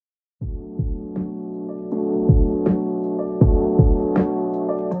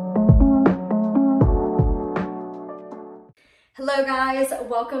Hello guys,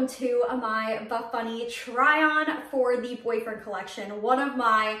 welcome to my Buffbunny try-on for the boyfriend collection. One of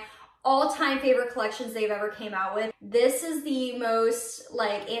my all-time favorite collections they've ever came out with. This is the most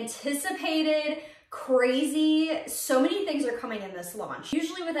anticipated, crazy, so many things are coming in this launch.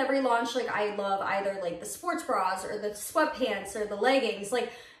 Usually with every launch, I love either the sports bras or the sweatpants or the leggings.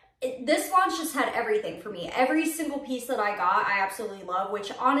 This launch just had everything for me. Every single piece that I got, I absolutely love,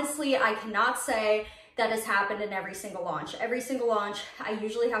 which honestly, I cannot say that has happened in every single launch. Every single launch, I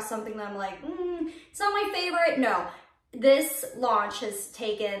usually have something that I'm like, it's not my favorite. No, this launch has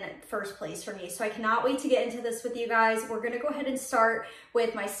taken first place for me. So I cannot wait to get into this with you guys. We're gonna go ahead and start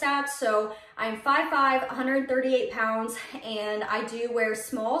with my stats. So I'm 5'5", 138 pounds, and I do wear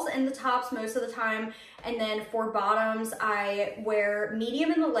smalls in the tops most of the time. And then for bottoms, I wear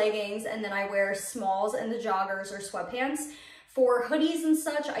medium in the leggings, and then I wear smalls in the joggers or sweatpants. For hoodies and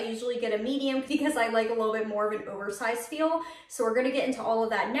such, I usually get a medium because I like a little bit more of an oversized feel. So we're gonna get into all of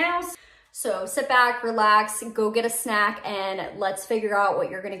that now. So sit back, relax, go get a snack, and let's figure out what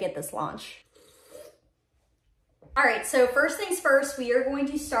you're gonna get this launch. All right, so first things first, we are going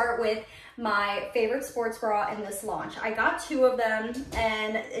to start with my favorite sports bra in this launch. I got two of them,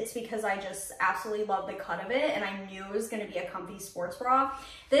 and it's because I just absolutely love the cut of it, and I knew it was gonna be a comfy sports bra.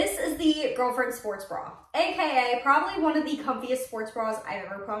 This is the Girlfriend Sports Bra, AKA probably one of the comfiest sports bras I've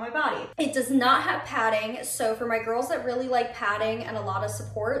ever put on my body. It does not have padding, so for my girls that really like padding and a lot of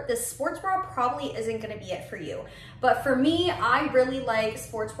support, this sports bra probably isn't gonna be it for you. But for me, I really like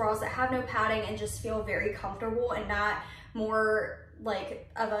sports bras that have no padding and just feel very comfortable and not more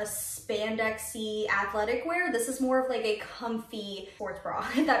of a spandexy athletic wear. This is more of a comfy sports bra,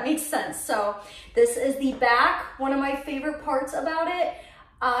 if that makes sense. So this is the back. One of my favorite parts about it,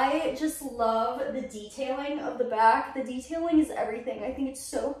 I just love the detailing of the back. The detailing is everything. I think it's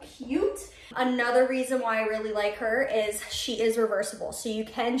so cute. Another reason why I really like her is she is reversible. So you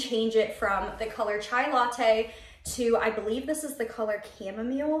can change it from the color Chai Latte to, I believe this is the color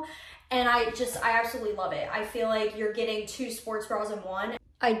Chamomile. And I absolutely love it. I feel like you're getting two sports bras in one.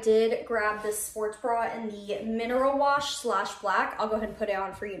 I did grab this sports bra in the mineral wash / black. I'll go ahead and put it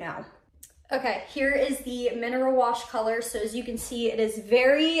on for you now. Okay, here is the mineral wash color. So as you can see, it is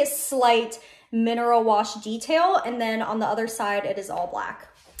very slight mineral wash detail. And then on the other side, it is all black.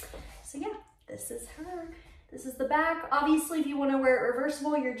 So yeah, this is her. This is the back. Obviously, if you wanna wear it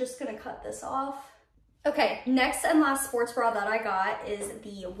reversible, you're just gonna cut this off. Okay, next and last sports bra that I got is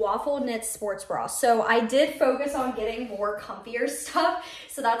the Waffle Knit Sports Bra. So I did focus on getting more comfier stuff,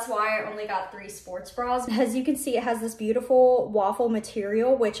 so that's why I only got 3 sports bras. As you can see, it has this beautiful waffle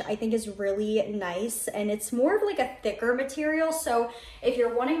material, which I think is really nice, and it's more of a thicker material. So if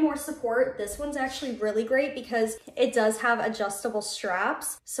you're wanting more support, this one's actually really great because it does have adjustable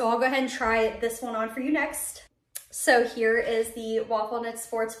straps. So I'll go ahead and try this one on for you next. So here is the Waffle Knit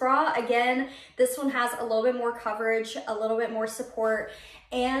Sports Bra. Again, this one has a little bit more coverage, a little bit more support,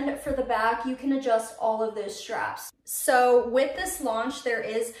 and for the back, you can adjust all of those straps. So with this launch, there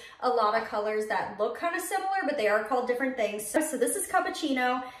is a lot of colors that look kind of similar, but they are called different things. So this is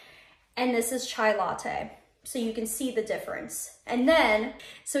Cappuccino, and this is Chai Latte. So you can see the difference. And then,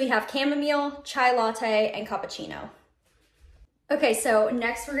 so we have Chamomile, Chai Latte, and Cappuccino. Okay, so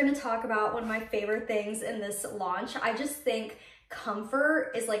next we're gonna talk about one of my favorite things in this launch. I just think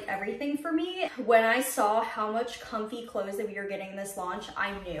comfort is everything for me. When I saw how much comfy clothes that we were getting in this launch,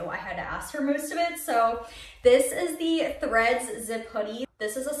 I knew I had to ask for most of it. So this is the Threads Zip Hoodie.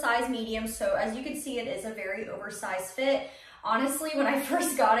 This is a size medium, so as you can see, it is a very oversized fit. Honestly, when I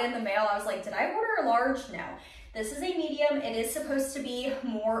first got it in the mail, I was like, did I order a large? No. This is a medium. It is supposed to be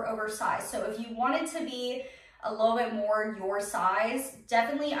more oversized. So if you want it to be a little bit more your size,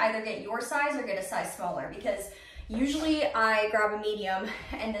 definitely either get your size or get a size smaller, because usually I grab a medium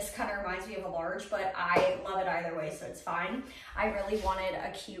and this kind of reminds me of a large, but I love it either way, so it's fine. I really wanted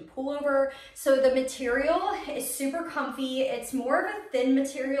a cute pullover. So the material is super comfy. It's more of a thin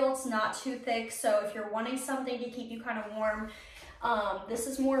material. It's not too thick. So if you're wanting something to keep you kind of warm, this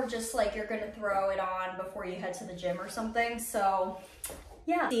is more of just you're gonna throw it on before you head to the gym or something. So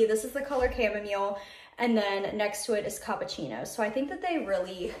yeah, see, this is the color Chamomile. And then next to it is Cappuccino. So I think that they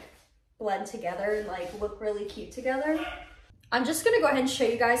really blend together and look really cute together. I'm just gonna go ahead and show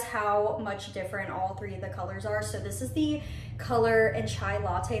you guys how much different all 3 of the colors are. So this is the color in Chai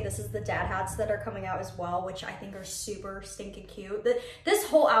Latte. This is the dad hats that are coming out as well, which I think are super stinking cute. This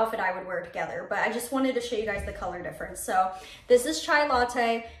whole outfit I would wear together, but I just wanted to show you guys the color difference. So this is Chai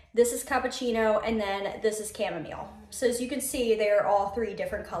Latte, this is Cappuccino, and then this is Chamomile. So as you can see, they're all 3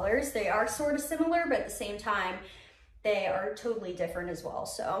 different colors. They are sort of similar, but at the same time, they are totally different as well.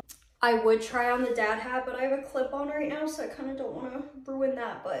 So I would try on the dad hat, but I have a clip on right now, so I kind of don't want to ruin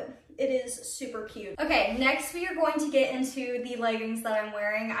that, but it is super cute. Okay, next we are going to get into the leggings that I'm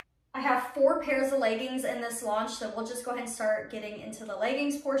wearing. I have 4 pairs of leggings in this launch, so we'll just go ahead and start getting into the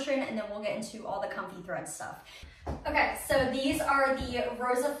leggings portion, and then we'll get into all the comfy thread stuff. Okay, so these are the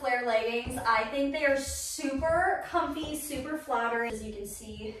Rosa Flare leggings. I think they are super comfy, super flattering. As you can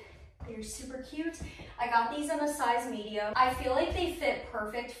see, they're super cute. I got these in a size medium. I feel like they fit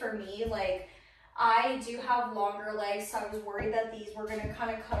perfect for me. Like, I do have longer legs, so I was worried that these were gonna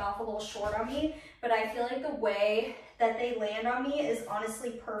kind of cut off a little short on me, but I feel like the way that they land on me is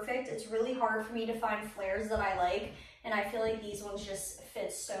honestly perfect. It's really hard for me to find flares that I like, and I feel like these ones just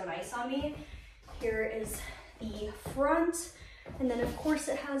fit so nice on me. Here is the front, and then of course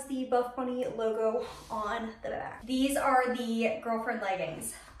it has the Buffbunny logo on the back. These are the girlfriend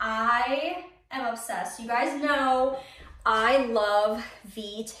leggings. I am obsessed. You guys know I love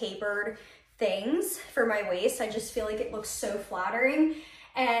V-tapered things for my waist. I just feel like it looks so flattering.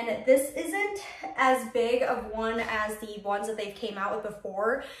 And this isn't as big of one as the ones that they've came out with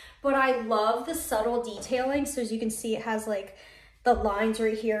before, but I love the subtle detailing. So as you can see, it has like the lines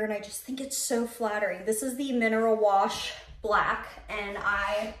right here, and I just think it's so flattering. This is the Mineral Wash Black, and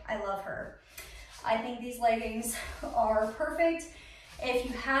I love her. I think these leggings are perfect. If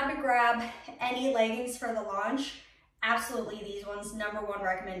you had to grab any leggings for the launch, absolutely these ones, #1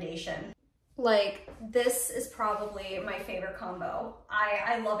 recommendation. Like, this is probably my favorite combo.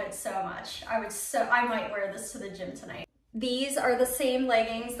 I love it so much. I might wear this to the gym tonight. These are the same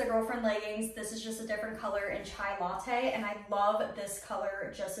leggings, the girlfriend leggings. This is just a different color in Chai Latte, and I love this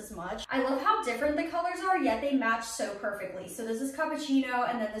color just as much. I love how different the colors are, yet they match so perfectly. So this is Cappuccino,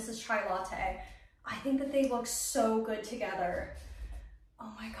 and then this is Chai Latte. I think that they look so good together.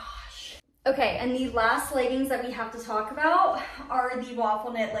 Oh my gosh. Okay, and the last leggings that we have to talk about are the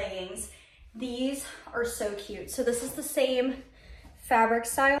waffle knit leggings. These are so cute. So this is the same fabric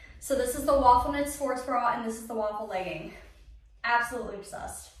style. So this is the waffle knit sports bra, and this is the waffle legging. Absolutely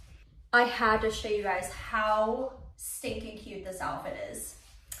obsessed. I had to show you guys how stinking cute this outfit is.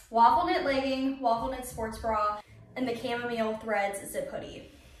 Waffle knit legging, waffle knit sports bra, and the chamomile threads zip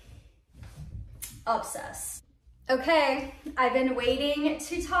hoodie. Obsessed. Okay, I've been waiting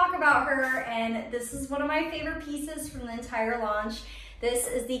to talk about her, and this is one of my favorite pieces from the entire launch. This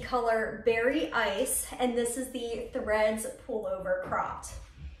is the color Berry Ice, and this is the threads pullover cropped.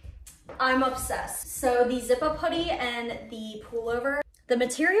 I'm obsessed. So the zip up hoodie and the pullover, the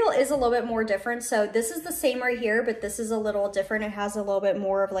material is a little bit more different. So this is the same right here, but this is a little different. It has a little bit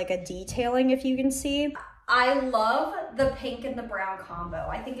more of like a detailing, if you can see. I love the pink and the brown combo.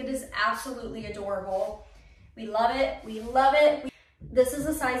 I think it is absolutely adorable. We love it, we love it. This is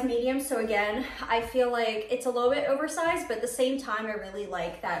a size medium, so again, I feel like it's a little bit oversized, but at the same time, I really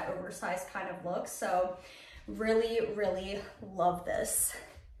like that oversized kind of look. So really, really love this.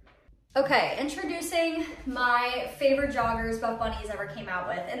 Okay, introducing my favorite joggers Buffbunny's ever came out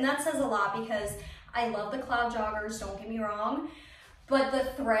with. And that says a lot because I love the cloud joggers, don't get me wrong, but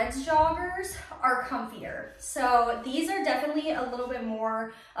the threads joggers are comfier. So these are definitely a little bit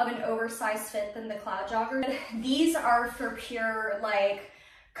more of an oversized fit than the cloud joggers. These are for pure like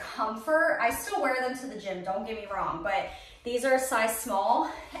comfort. I still wear them to the gym, don't get me wrong, but these are a size small,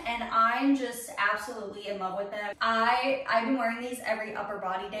 and I'm just absolutely in love with them. I've been wearing these every upper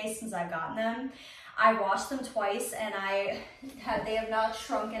body day since I've gotten them. I washed them twice, and they have not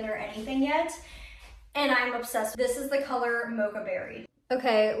shrunken or anything yet, and I'm obsessed. This is the color Mocha Berry.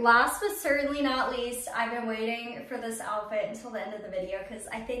 Okay, last but certainly not least, I've been waiting for this outfit until the end of the video because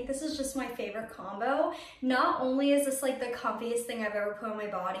I think this is just my favorite combo. Not only is this like the comfiest thing I've ever put on my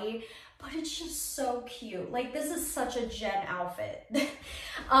body, but it's just so cute. Like, this is such a Jen outfit.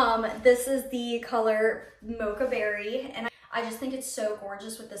 This is the color Mocha Berry, and I just think it's so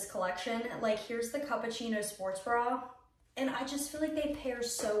gorgeous with this collection. Like, here's the Cappuccino sports bra, and I just feel like they pair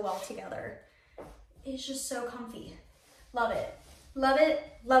so well together. It's just so comfy. Love it. Love it,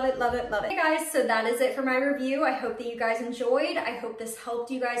 love it, love it, love it. Hey guys, so that is it for my review. I hope that you guys enjoyed. I hope this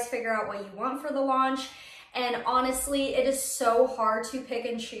helped you guys figure out what you want for the launch. And honestly, it is so hard to pick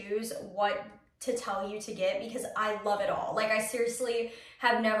and choose what to tell you to get because I love it all. Like, I seriously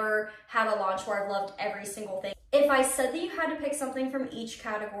have never had a launch where I've loved every single thing. If I said that you had to pick something from each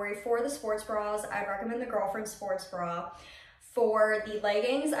category, for the sports bras, I'd recommend the Girlfriend sports bra. For the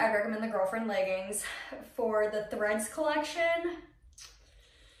leggings, I'd recommend the Girlfriend leggings. For the threads collection,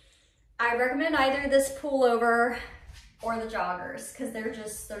 I recommend either this pullover or the joggers because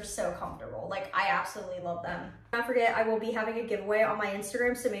they're so comfortable. Like, I absolutely love them. Don't forget, I will be having a giveaway on my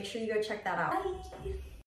Instagram, so make sure you go check that out. Bye.